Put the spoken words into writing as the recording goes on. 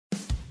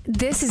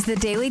This is the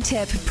Daily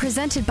Tip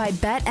presented by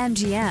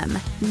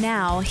BetMGM.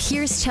 Now,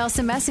 here's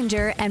Chelsea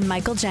Messenger and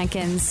Michael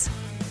Jenkins.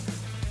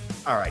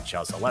 All right,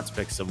 Chelsea, let's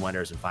pick some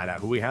winners and find out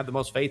who we have the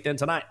most faith in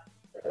tonight.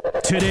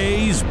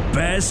 Today's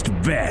best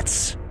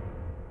bets.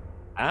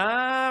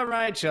 All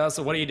right,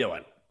 Chelsea, what are you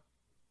doing?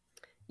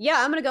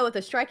 Yeah, I'm going to go with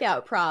the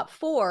strikeout prop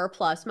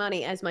 4+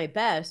 money as my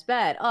best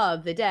bet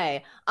of the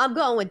day. I'm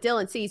going with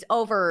Dylan Cease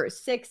over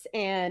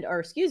 7.5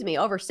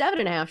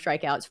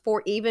 strikeouts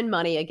for even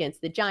money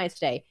against the Giants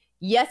today.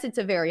 Yes, it's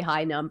a very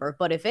high number,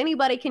 but if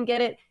anybody can get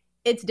it,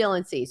 it's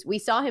Dylan Cease. We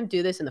saw him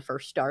do this in the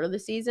first start of the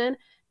season,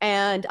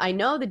 and I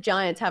know the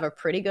Giants have a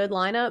pretty good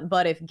lineup,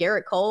 but if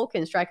Garrett Cole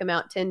can strike him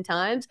out 10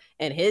 times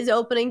in his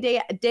opening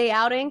day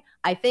outing,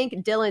 I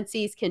think Dylan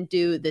Cease can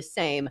do the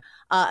same.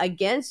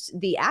 Against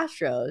the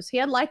Astros, he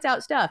had lights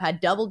out stuff,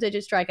 had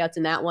double-digit strikeouts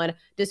in that one,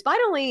 despite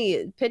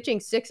only pitching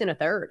 6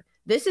 1/3.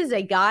 This is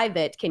a guy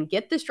that can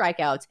get the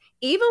strikeouts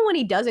even when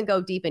he doesn't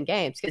go deep in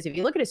games. Because if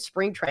you look at his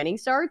spring training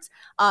starts,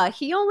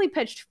 he only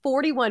pitched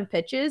 41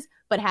 pitches,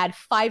 but had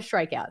 5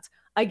 strikeouts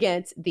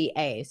against the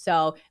A's.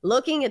 So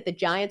looking at the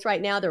Giants right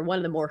now, they're one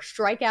of the more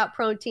strikeout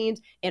prone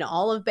teams in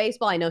all of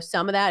baseball. I know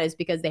some of that is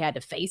because they had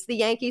to face the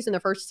Yankees in the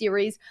first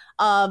series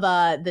of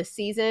the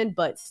season,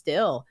 but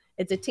still,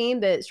 it's a team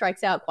that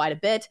strikes out quite a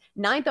bit.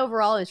 9th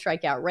overall in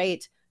strikeout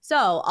rate.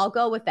 So I'll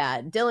go with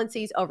that. Dylan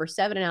Cease over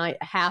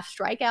 7.5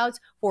 strikeouts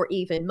for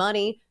even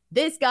money.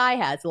 This guy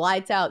has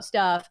lights out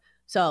stuff.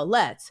 So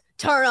let's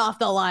turn off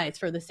the lights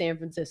for the San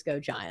Francisco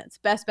Giants.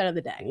 Best bet of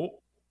the day.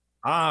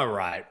 All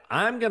right.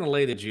 I'm going to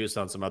lay the juice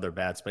on some other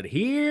bets, but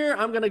here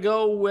I'm going to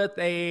go with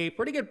a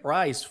pretty good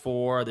price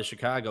for the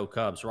Chicago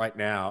Cubs right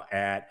now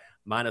at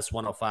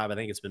 -105. I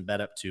think it's been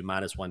bet up to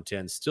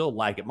 -110. Still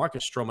like it.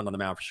 Marcus Stroman on the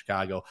mound for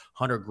Chicago.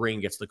 Hunter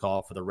Green gets the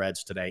call for the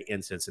Reds today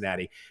in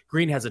Cincinnati.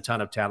 Green has a ton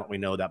of talent. We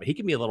know that, but he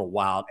can be a little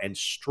wild. And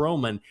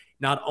Stroman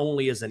not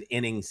only is an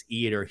innings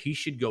eater, he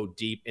should go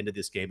deep into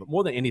this game. But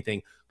more than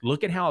anything,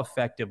 look at how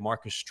effective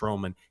Marcus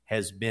Stroman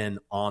has been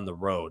on the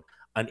road.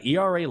 An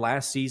ERA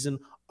last season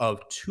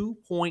of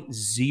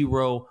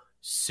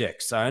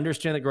 2.06. I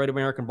understand the Great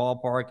American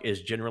Ballpark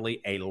is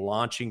generally a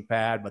launching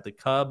pad, but the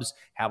Cubs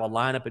have a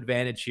lineup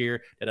advantage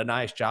here. Did a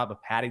nice job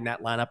of padding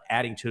that lineup,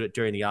 adding to it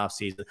during the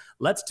offseason.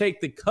 Let's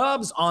take the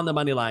Cubs on the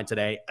money line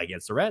today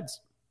against the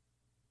Reds.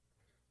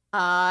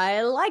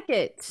 I like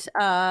it.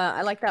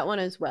 I like that one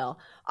as well.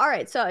 All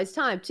right, so it's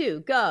time to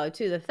go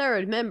to the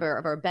third member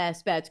of our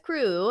Best Bets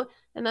crew,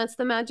 and that's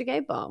the Magic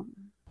 8 Ball.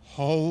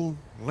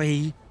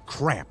 Holy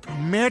crap.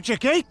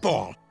 Magic 8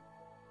 Ball.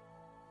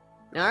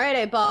 All right,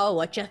 8 Ball,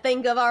 what you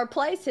think of our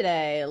play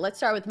today? Let's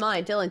start with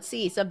mine. Dylan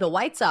Cease of the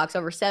White Sox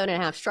over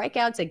 7.5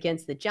 strikeouts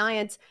against the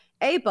Giants.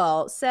 8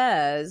 Ball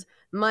says,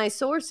 my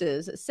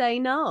sources say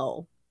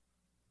no.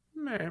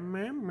 All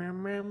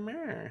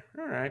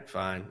right,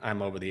 fine.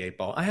 I'm over the 8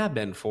 Ball. I have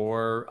been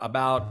for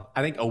about,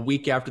 I think, a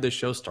week after this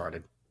show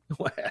started.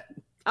 Go ahead.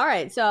 All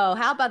right, so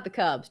how about the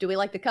Cubs? Do we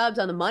like the Cubs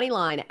on the money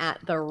line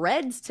at the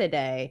Reds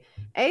today?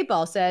 8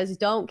 Ball says,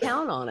 don't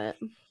count on it.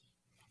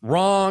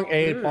 Wrong,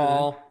 8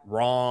 Ball.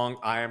 Wrong.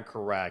 I am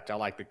correct. I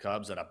like the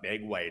Cubs in a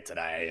big way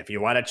today. If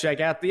you want to check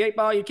out the 8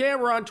 Ball, you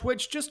can. We're on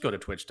Twitch. Just go to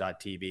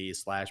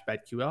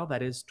twitch.tv/BetQL.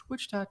 That is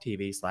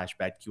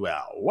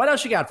twitch.tv/BetQL. What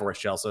else you got for us,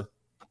 Chelsea?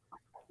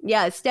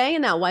 Yeah, staying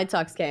in that White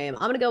Sox game,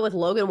 I'm going to go with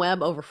Logan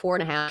Webb over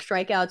 4.5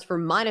 strikeouts for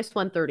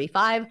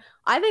 -135.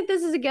 I think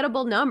this is a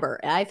gettable number.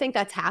 I think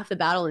that's half the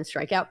battle in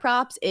strikeout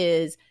props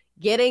is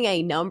getting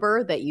a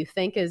number that you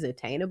think is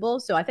attainable.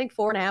 So I think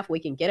 4.5,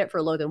 we can get it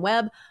for Logan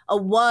Webb.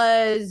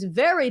 Was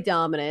very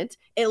dominant,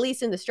 at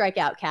least in the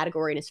strikeout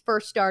category in his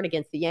first start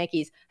against the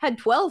Yankees, had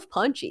 12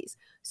 punchies.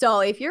 So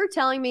if you're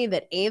telling me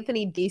that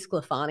Anthony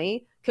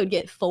DeSclafani could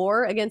get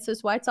 4 against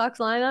this White Sox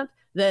lineup,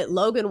 that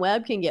Logan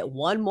Webb can get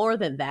 1 more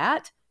than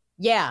that,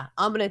 yeah,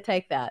 I'm going to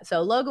take that.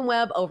 So Logan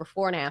Webb over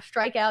 4.5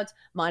 strikeouts,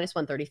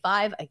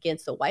 -135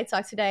 against the White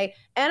Sox today.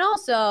 And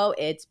also,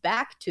 it's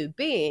back to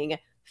being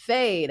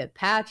fade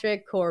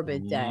Patrick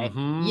Corbin day.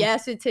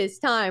 Yes, it's his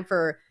time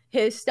for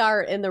his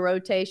start in the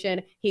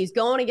rotation. He's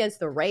going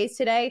against the Rays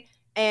today,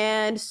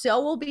 and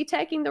so we'll be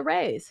taking the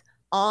Rays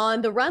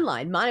on the run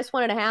line.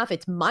 -1.5.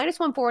 It's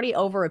 -140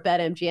 over at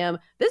BetMGM.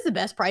 This is the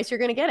best price you're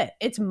going to get it.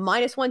 It's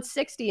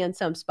 -160 in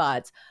some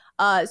spots.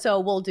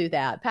 So we'll do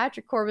that.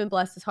 Patrick Corbin,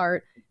 bless his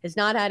heart, has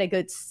not had a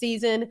good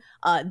season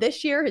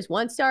this year, his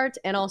 1 start,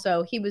 and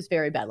also he was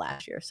very bad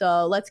last year.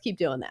 So let's keep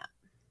doing that.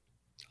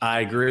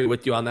 I agree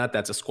with you on that.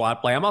 That's a squad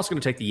play. I'm also going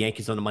to take the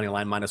Yankees on the money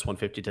line,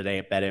 -150 today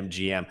at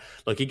BetMGM.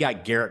 Look, you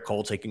got Garrett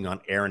Cole taking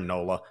on Aaron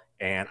Nola,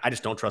 and I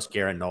just don't trust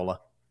Aaron Nola.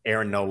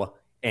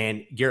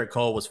 And Garrett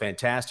Cole was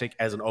fantastic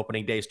as an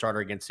opening day starter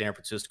against San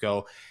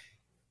Francisco.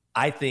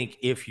 I think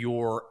if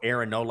you're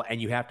Aaron Nola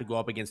and you have to go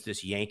up against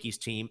this Yankees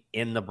team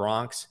in the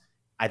Bronx,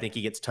 I think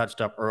he gets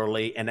touched up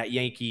early. And that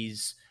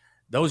Yankees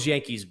those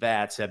Yankees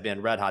bats have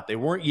been red hot. They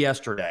weren't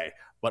yesterday,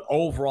 but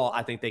overall,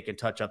 I think they can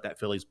touch up that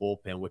Phillies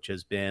bullpen, which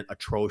has been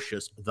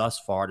atrocious thus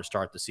far to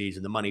start the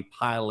season. The money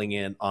piling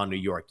in on New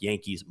York.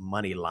 Yankees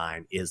money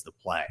line is the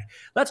play.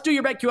 Let's do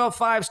your BetQL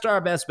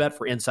 5-star best bet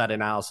for inside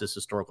analysis,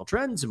 historical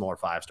trends, and more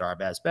 5-star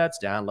best bets.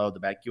 Download the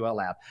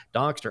BetQL app.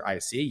 Donkster, I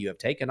see you have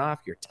taken off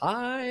your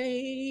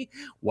tie.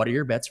 What are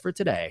your bets for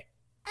today?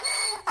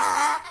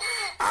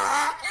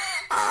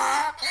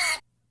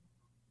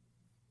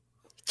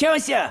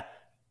 Chelsea,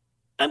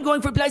 I'm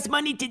going for plus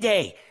money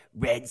today.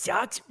 Red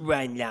Sox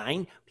run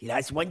line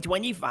plus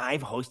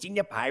 125 hosting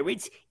the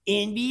Pirates.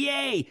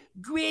 NBA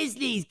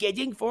Grizzlies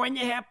getting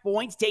 4.5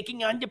 points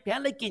taking on the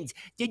Pelicans.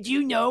 Did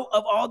you know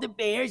of all the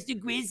bears, the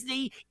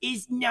grizzly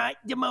is not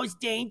the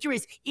most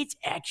dangerous? It's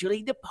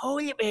actually the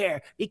polar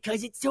bear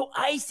because it's so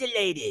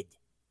isolated.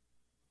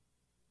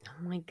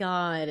 Oh my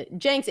God.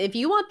 Jenks, if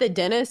you want the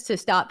dentist to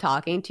stop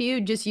talking to you,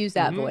 just use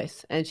that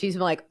voice. And she's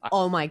like,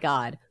 oh my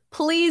God,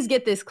 please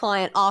get this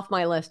client off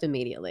my list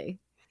immediately.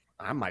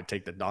 I might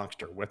take the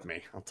Donkster with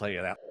me. I'll tell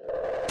you that.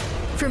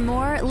 For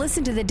more,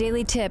 listen to the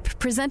Daily Tip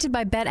presented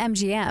by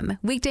BetMGM.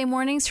 Weekday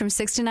mornings from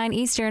 6 to 9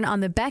 Eastern on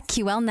the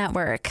BetQL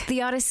network,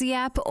 the Odyssey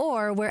app,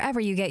 or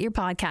wherever you get your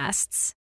podcasts.